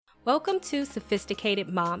Welcome to Sophisticated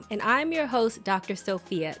Mom, and I'm your host, Dr.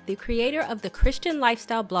 Sophia, the creator of the Christian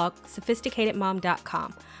lifestyle blog,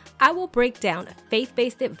 sophisticatedmom.com. I will break down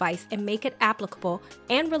faith-based advice and make it applicable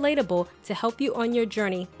and relatable to help you on your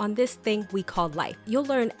journey on this thing we call life. You'll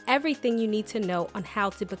learn everything you need to know on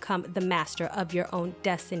how to become the master of your own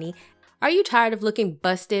destiny. Are you tired of looking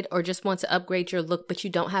busted or just want to upgrade your look but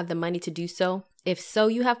you don't have the money to do so? If so,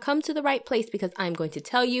 you have come to the right place because I'm going to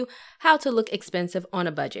tell you how to look expensive on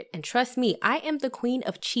a budget. And trust me, I am the queen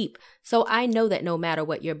of cheap, so I know that no matter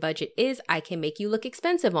what your budget is, I can make you look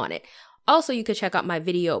expensive on it. Also, you can check out my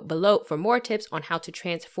video below for more tips on how to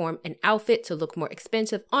transform an outfit to look more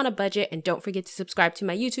expensive on a budget. And don't forget to subscribe to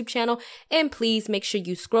my YouTube channel. And please make sure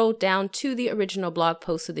you scroll down to the original blog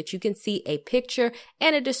post so that you can see a picture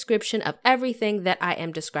and a description of everything that I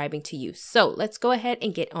am describing to you. So let's go ahead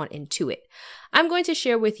and get on into it. I'm going to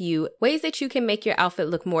share with you ways that you can make your outfit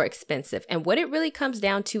look more expensive. And what it really comes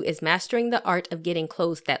down to is mastering the art of getting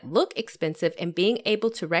clothes that look expensive and being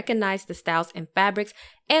able to recognize the styles and fabrics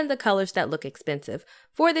and the colors that look expensive.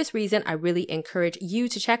 For this reason, I really encourage you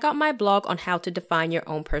to check out my blog on how to define your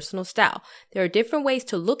own personal style. There are different ways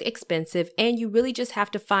to look expensive, and you really just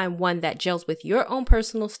have to find one that gels with your own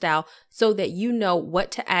personal style so that you know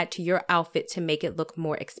what to add to your outfit to make it look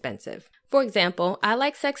more expensive. For example, I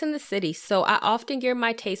like Sex and the City, so I often gear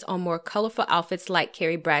my taste on more colorful outfits like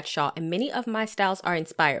Carrie Bradshaw, and many of my styles are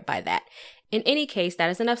inspired by that. In any case, that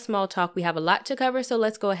is enough small talk. We have a lot to cover, so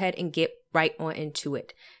let's go ahead and get right on into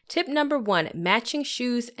it. Tip number 1, matching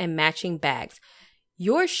shoes and matching bags.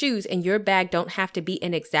 Your shoes and your bag don't have to be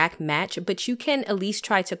an exact match, but you can at least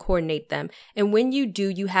try to coordinate them. And when you do,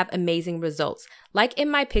 you have amazing results. Like in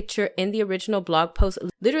my picture in the original blog post,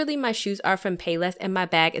 literally my shoes are from Payless and my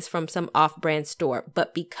bag is from some off-brand store.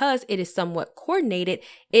 But because it is somewhat coordinated,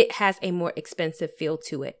 it has a more expensive feel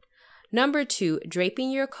to it. Number 2,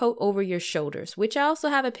 draping your coat over your shoulders, which I also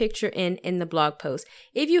have a picture in the blog post.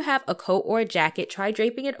 If you have a coat or a jacket, try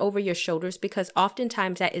draping it over your shoulders because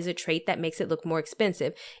oftentimes that is a trait that makes it look more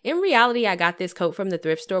expensive. In reality, I got this coat from the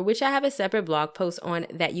thrift store, which I have a separate blog post on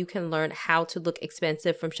that you can learn how to look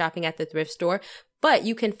expensive from shopping at the thrift store. But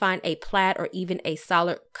you can find a plaid or even a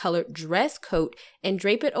solid colored dress coat and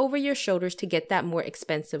drape it over your shoulders to get that more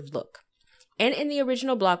expensive look. And in the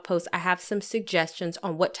original blog post, I have some suggestions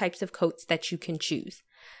on what types of coats that you can choose.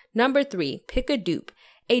 Number 3, pick a dupe.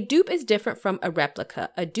 A dupe is different from a replica.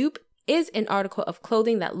 A dupe is an article of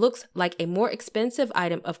clothing that looks like a more expensive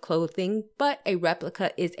item of clothing, but a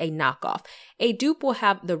replica is a knockoff. A dupe will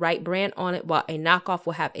have the right brand on it, while a knockoff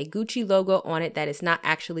will have a Gucci logo on it that is not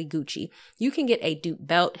actually Gucci. You can get a dupe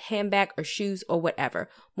belt, handbag, or shoes, or whatever.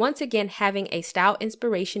 Once again, having a style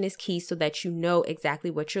inspiration is key so that you know exactly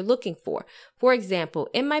what you're looking for. For example,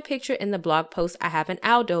 in my picture in the blog post, I have an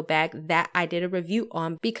Aldo bag that I did a review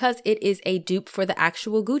on because it is a dupe for the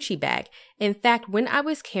actual Gucci bag. In fact, when I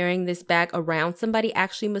was carrying this bag around, somebody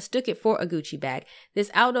actually mistook it for a Gucci bag. This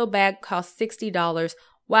Aldo bag cost $60,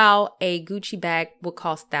 while a Gucci bag will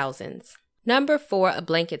cost thousands. Number 4, a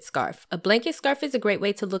blanket scarf. A blanket scarf is a great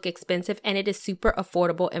way to look expensive, and it is super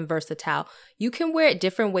affordable and versatile. You can wear it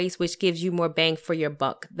different ways, which gives you more bang for your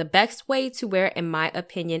buck. The best way to wear it, in my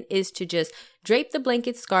opinion, is to just drape the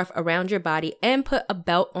blanket scarf around your body and put a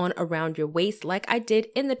belt on around your waist like I did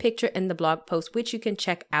in the picture in the blog post, which you can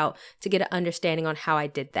check out to get an understanding on how I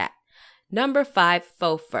did that. Number 5,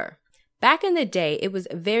 faux fur. Back in the day, it was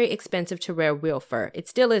very expensive to wear real fur. It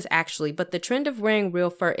still is actually, but the trend of wearing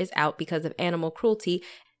real fur is out because of animal cruelty,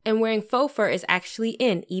 and wearing faux fur is actually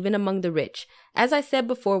in, even among the rich. As I said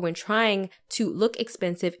before, when trying to look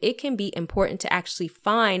expensive, it can be important to actually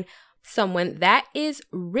find someone that is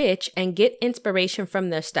rich and get inspiration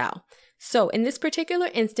from their style. So in this particular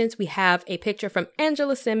instance, we have a picture from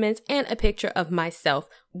Angela Simmons and a picture of myself,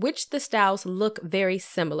 which the styles look very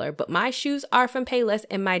similar, but my shoes are from Payless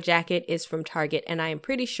and my jacket is from Target, and I am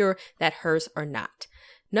pretty sure that hers are not.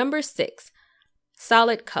 Number 6,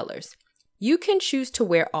 solid colors. You can choose to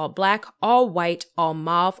wear all black, all white, all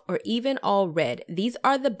mauve, or even all red. These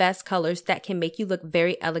are the best colors that can make you look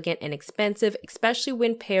very elegant and expensive, especially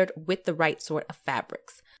when paired with the right sort of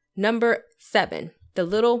fabrics. Number 7, the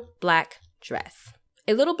little black dress.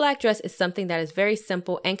 A little black dress is something that is very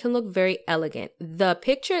simple and can look very elegant. The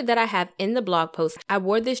picture that I have in the blog post, I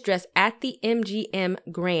wore this dress at the MGM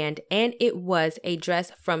Grand, and it was a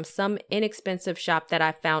dress from some inexpensive shop that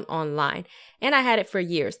I found online, and I had it for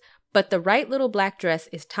years. But the right little black dress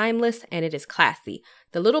is timeless and it is classy.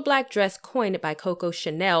 The little black dress coined by Coco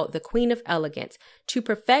Chanel, the queen of elegance. To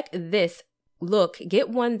perfect this look, get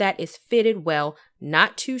one that is fitted well,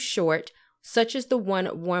 not too short, such as the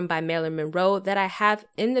one worn by Marilyn Monroe that I have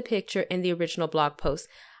in the picture in the original blog post.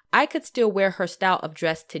 I could still wear her style of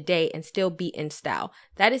dress today and still be in style.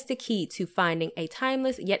 That is the key to finding a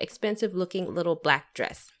timeless yet expensive looking little black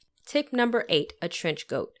dress. Tip number 8, a trench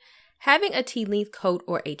coat. Having a tea-length coat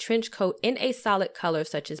or a trench coat in a solid color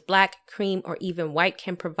such as black, cream, or even white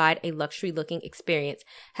can provide a luxury-looking experience.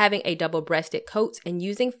 Having a double-breasted coat and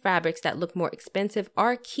using fabrics that look more expensive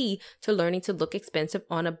are key to learning to look expensive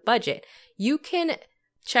on a budget. You can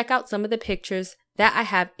check out some of the pictures that I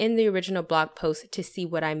have in the original blog post to see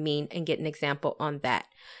what I mean and get an example on that.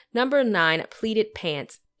 Number 9, pleated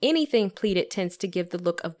pants. Anything pleated tends to give the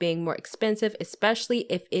look of being more expensive, especially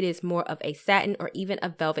if it is more of a satin or even a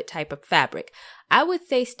velvet type of fabric. I would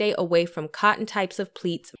say stay away from cotton types of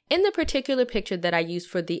pleats. In the particular picture that I used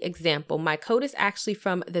for the example, my coat is actually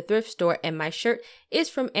from the thrift store and my shirt is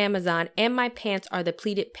from Amazon, and my pants are the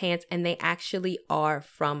pleated pants and they actually are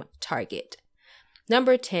from Target.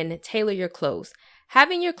 Number 10, tailor your clothes.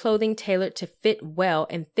 Having your clothing tailored to fit well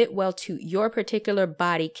and fit well to your particular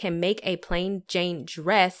body can make a plain Jane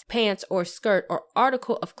dress, pants, or skirt or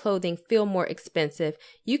article of clothing feel more expensive.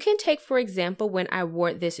 You can take, for example, when I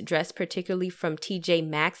wore this dress, particularly from TJ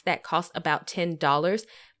Maxx, that cost about $10,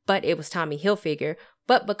 but it was Tommy Hilfiger.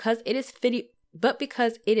 But because it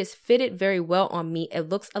is fitted very well on me, it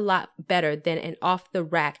looks a lot better than an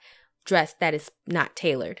off-the-rack dress that is not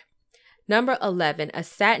tailored. Number 11, a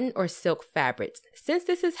satin or silk fabrics. Since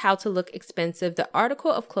this is how to look expensive, the article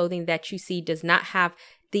of clothing that you see does not have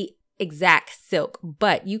the exact silk,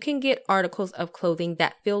 but you can get articles of clothing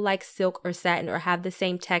that feel like silk or satin or have the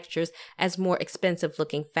same textures as more expensive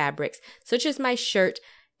looking fabrics, such as my shirt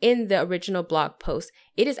in the original blog post.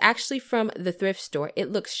 It is actually from the thrift store. It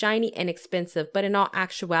looks shiny and expensive, but in all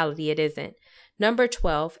actuality, it isn't. Number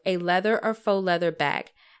 12, a leather or faux leather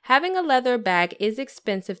bag. Having a leather bag is an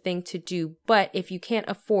expensive thing to do, but if you can't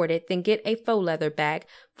afford it, then get a faux leather bag.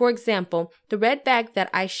 For example, the red bag that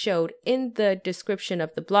I showed in the description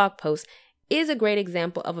of the blog post is a great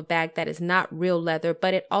example of a bag that is not real leather,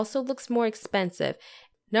 but it also looks more expensive.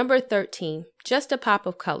 Number 13, just a pop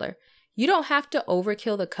of color. You don't have to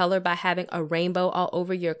overkill the color by having a rainbow all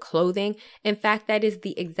over your clothing. In fact, that is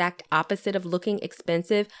the exact opposite of looking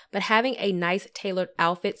expensive, but having a nice tailored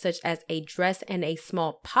outfit such as a dress and a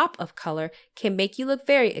small pop of color can make you look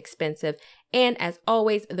very expensive. And as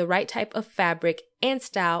always, the right type of fabric and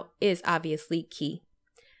style is obviously key.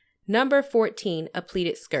 Number 14, a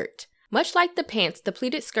pleated skirt. Much like the pants, the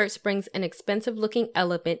pleated skirt brings an expensive looking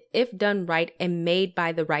element if done right and made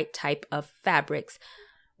by the right type of fabrics,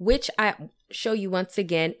 which I show you once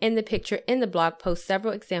again in the picture in the blog post,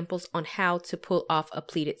 several examples on how to pull off a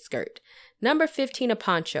pleated skirt. Number 15, a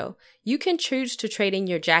poncho. You can choose to trade in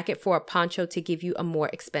your jacket for a poncho to give you a more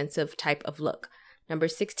expensive type of look. Number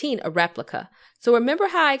 16, a replica. So remember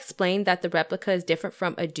how I explained that the replica is different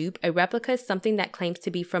from a dupe? A replica is something that claims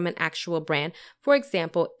to be from an actual brand. For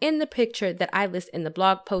example, in the picture that I list in the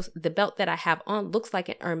blog post, the belt that I have on looks like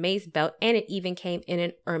an Hermes belt, and it even came in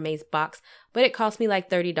an Hermes box, but it cost me like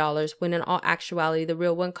 $30 when in all actuality, the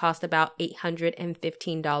real one cost about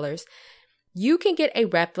 $815. You can get a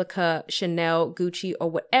replica Chanel, Gucci,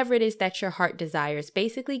 or whatever it is that your heart desires.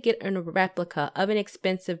 Basically, get a replica of an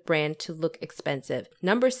expensive brand to look expensive.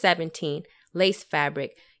 Number 17, lace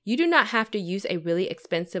fabric. You do not have to use a really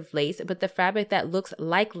expensive lace, but the fabric that looks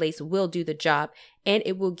like lace will do the job, and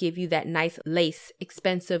it will give you that nice lace,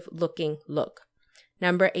 expensive looking look.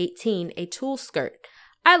 Number 18, a tulle skirt.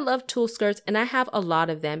 I love tulle skirts and I have a lot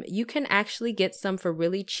of them. You can actually get some for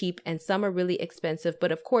really cheap and some are really expensive,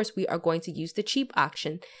 but of course we are going to use the cheap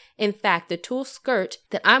option. In fact, the tulle skirt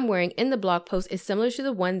that I'm wearing in the blog post is similar to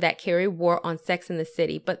the one that Carrie wore on Sex and the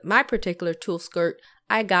City, but my particular tulle skirt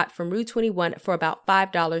I got from Rue 21 for about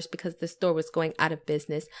 $5 because the store was going out of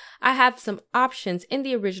business. I have some options in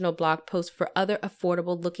the original blog post for other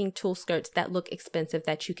affordable looking tulle skirts that look expensive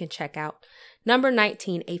that you can check out. Number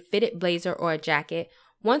 19, a fitted blazer or a jacket.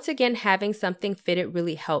 Once again, having something fitted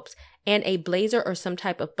really helps, and a blazer or some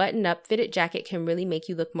type of button-up fitted jacket can really make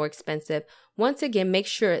you look more expensive. Once again, make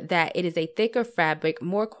sure that it is a thicker fabric,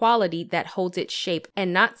 more quality that holds its shape,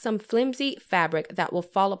 and not some flimsy fabric that will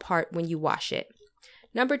fall apart when you wash it.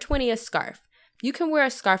 Number 20, a scarf. You can wear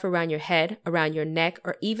a scarf around your head, around your neck,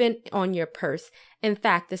 or even on your purse. In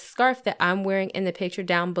fact, the scarf that I'm wearing in the picture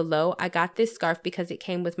down below, I got this scarf because it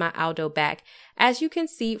came with my Aldo bag. As you can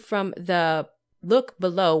see from the look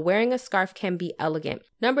below, wearing a scarf can be elegant.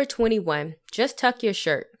 Number 21, just tuck your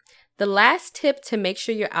shirt. The last tip to make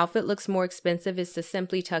sure your outfit looks more expensive is to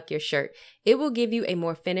simply tuck your shirt. It will give you a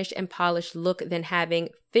more finished and polished look than having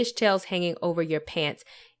fishtails hanging over your pants.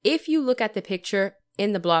 If you look at the picture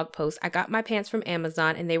in the blog post, I got my pants from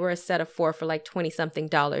Amazon and they were a set of 4 for like $20 something.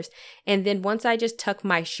 And then once I just tucked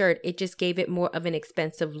my shirt, it just gave it more of an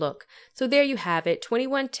expensive look. So there you have it,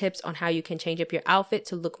 21 tips on how you can change up your outfit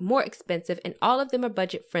to look more expensive, and all of them are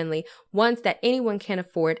budget friendly, ones that anyone can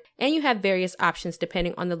afford, and you have various options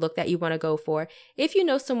depending on the look that you want to go for. If you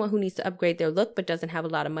know someone who needs to upgrade their look but doesn't have a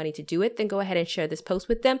lot of money to do it, then go ahead and share this post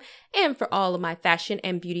with them. And for all of my fashion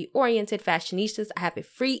and beauty oriented fashionistas, I have a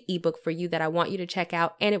free ebook for you that I want you to check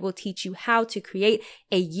out, and it will teach you how to create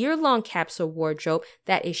a year-long capsule wardrobe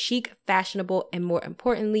that is chic, fashionable, and more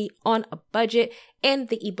importantly, on a budget. And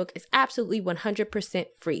the ebook is absolutely 100%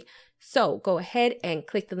 free. So go ahead and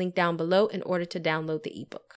click the link down below in order to download the ebook.